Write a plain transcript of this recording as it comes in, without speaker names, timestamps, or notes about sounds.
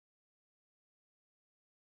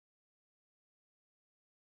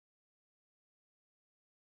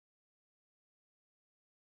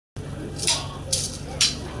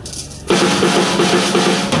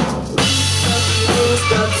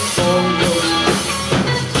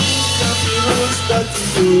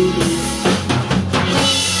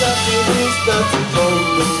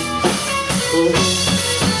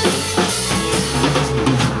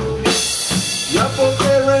Your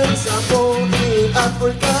parents are born in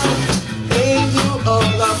Africa, and you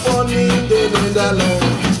all are born in the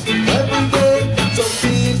Netherlands. Every day, some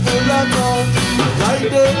people are gone, why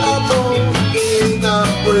they are born in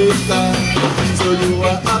Africa. So you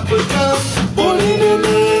are African, born in the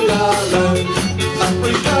Netherlands.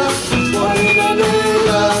 Africa, born in the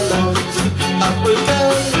Netherlands.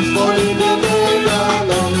 African, born in the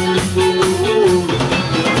Netherlands.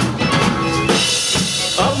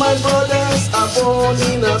 All my brothers are born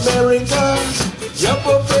in America. Your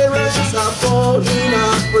parents are born in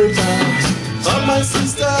Africa. All my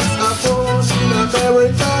sisters are born in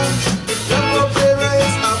America. Your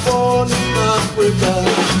parents are born in Africa.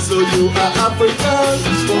 So you are African,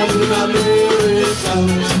 born in America.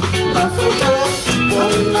 African,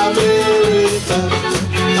 born in America.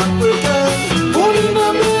 African, born in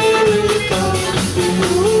America.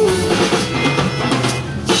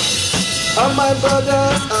 All my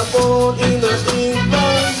brothers are born in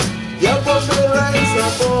England. Your parents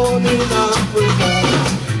are born in Africa.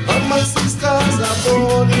 All my sisters are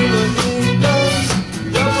born in England.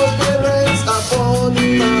 Your parents are born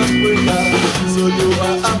in Africa. So you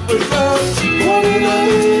are African, born in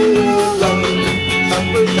England.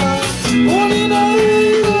 African, born in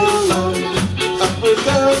England.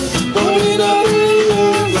 African, born in England.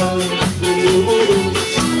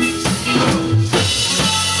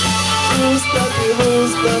 Who's got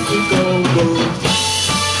the congo?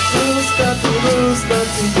 Who's got the congo?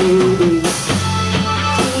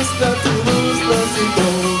 Who's got the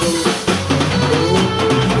congo?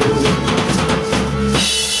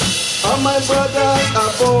 All my brothers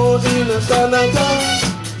are born in Canada.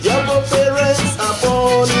 Your parents are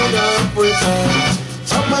born in Africa.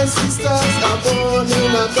 All my sisters are born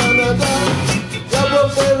in Canada. Your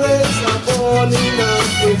parents are born in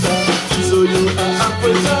Africa. So you are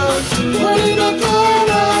African, born in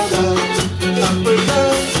Canada.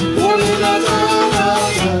 African, born in Canada.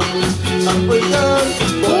 African,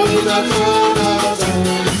 born in Canada.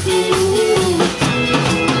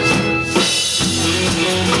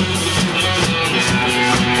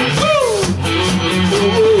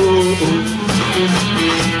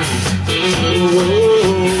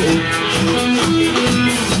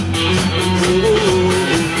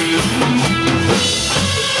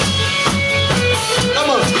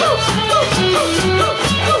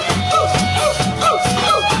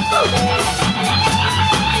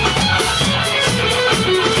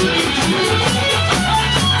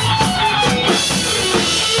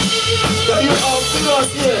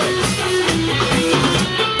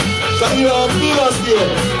 Can you all feel us here?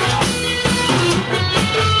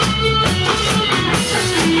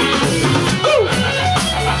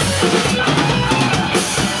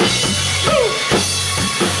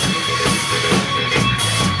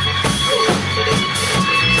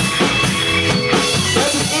 Let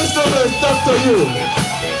the instrument talk to you.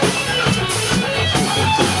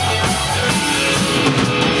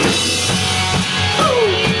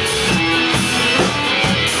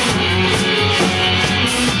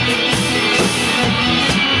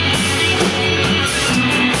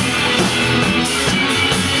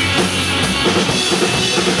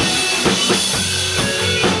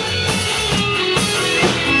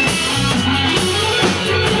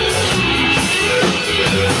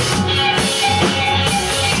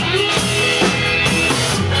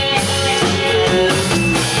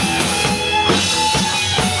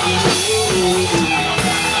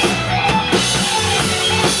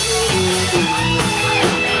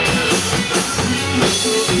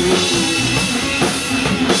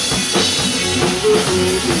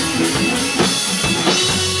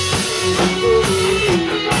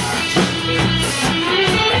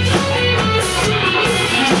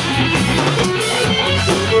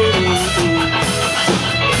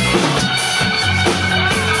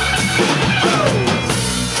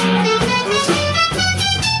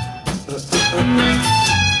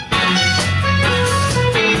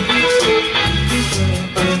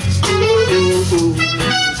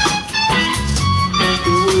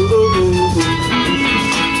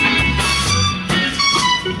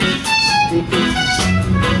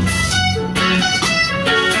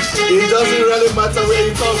 It doesn't really matter where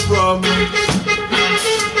you come from.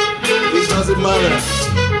 It doesn't matter.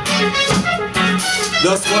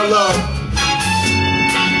 Just one love.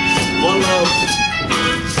 One love.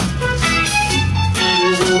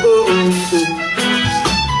 Ooh, ooh, ooh, ooh.